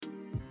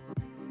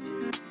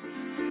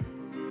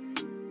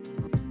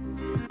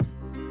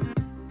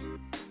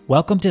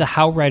Welcome to the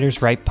How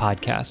Writers Write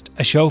podcast,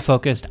 a show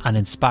focused on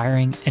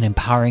inspiring and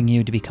empowering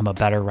you to become a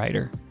better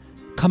writer.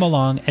 Come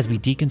along as we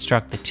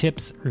deconstruct the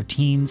tips,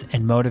 routines,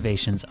 and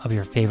motivations of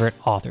your favorite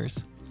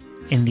authors.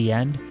 In the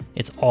end,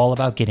 it's all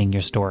about getting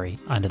your story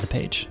onto the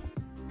page.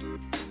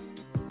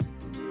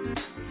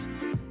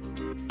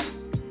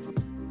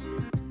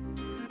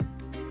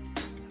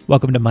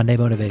 Welcome to Monday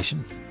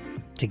Motivation.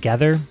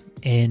 Together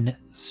in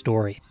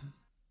story.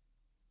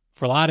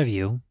 For a lot of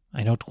you,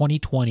 I know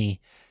 2020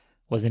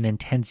 was an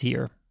intense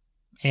year.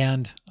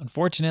 And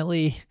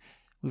unfortunately,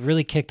 we've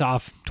really kicked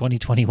off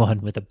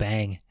 2021 with a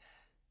bang.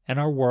 In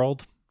our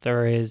world,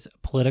 there is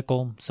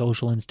political,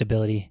 social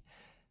instability.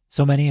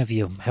 So many of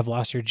you have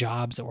lost your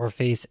jobs or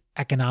face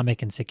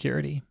economic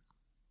insecurity.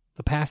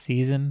 The past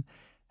season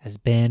has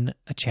been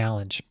a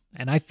challenge,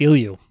 and I feel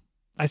you.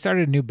 I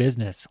started a new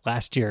business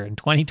last year in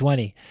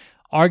 2020,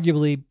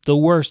 arguably the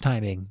worst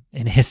timing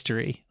in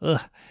history.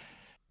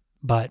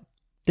 But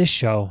this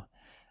show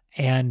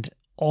and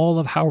all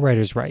of How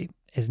Writers Write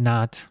is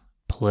not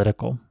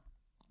political.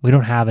 We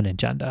don't have an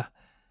agenda.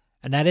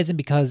 And that isn't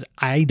because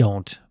I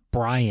don't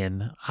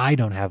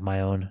have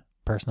my own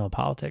personal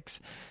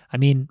politics. I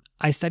mean,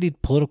 I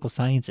studied political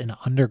science in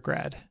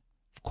undergrad.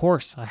 Of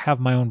course, I have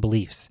my own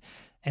beliefs.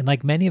 And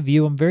like many of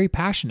you, I'm very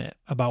passionate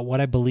about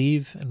what I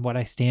believe and what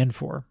I stand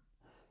for.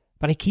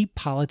 But I keep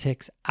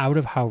politics out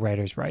of How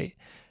Writers Write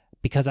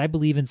because I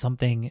believe in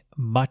something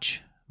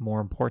much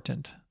more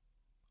important: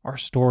 our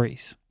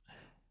stories.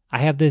 I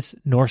have this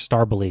North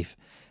Star belief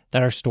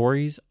that our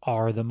stories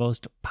are the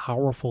most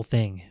powerful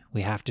thing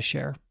we have to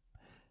share.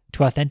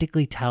 To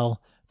authentically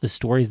tell the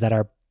stories that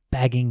are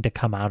begging to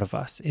come out of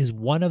us is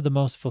one of the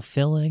most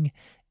fulfilling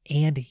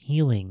and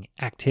healing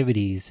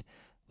activities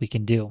we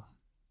can do.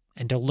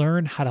 And to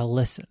learn how to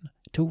listen,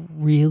 to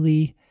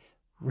really,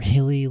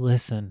 really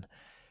listen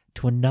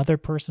to another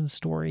person's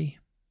story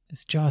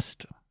is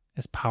just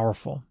as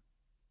powerful.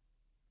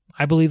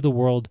 I believe the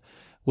world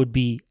would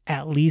be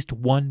at least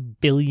 1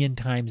 billion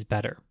times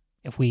better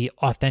if we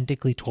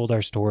authentically told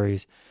our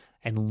stories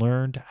and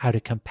learned how to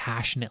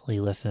compassionately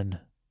listen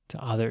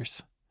to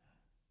others.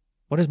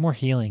 What is more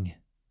healing,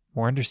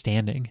 more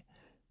understanding?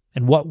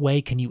 In what way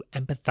can you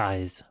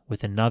empathize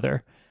with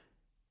another?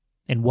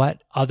 In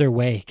what other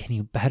way can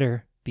you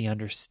better be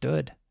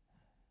understood?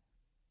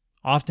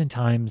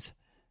 Oftentimes,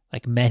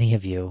 like many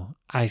of you,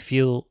 I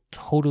feel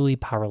totally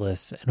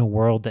powerless in a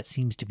world that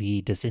seems to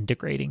be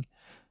disintegrating.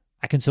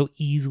 I can so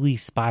easily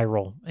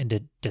spiral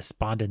into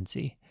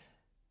despondency.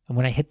 And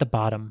when I hit the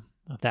bottom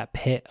of that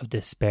pit of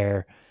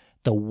despair,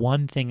 the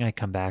one thing I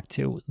come back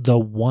to, the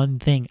one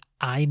thing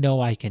I know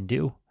I can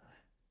do,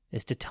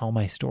 is to tell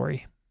my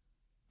story,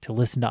 to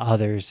listen to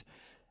others,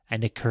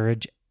 and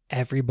encourage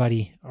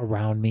everybody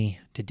around me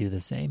to do the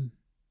same.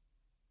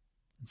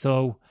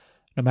 So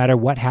no matter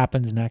what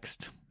happens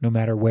next, no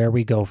matter where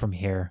we go from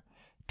here,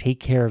 take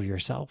care of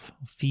yourself,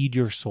 feed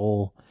your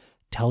soul,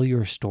 tell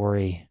your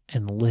story,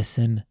 and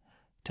listen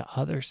to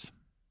others.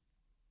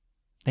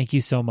 Thank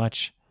you so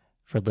much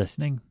for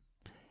listening,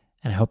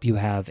 and I hope you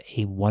have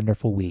a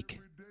wonderful week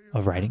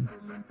of writing.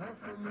 Every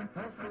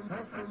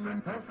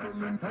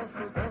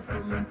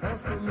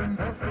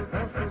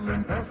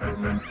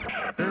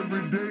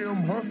day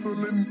I'm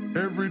hustling,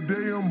 every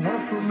day I'm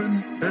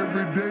hustling,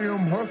 every day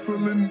I'm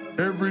hustling,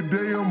 every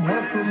day I'm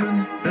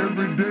hustling,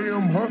 every day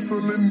I'm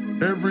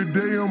hustling, every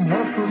day I'm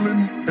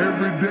hustling,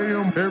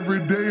 every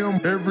day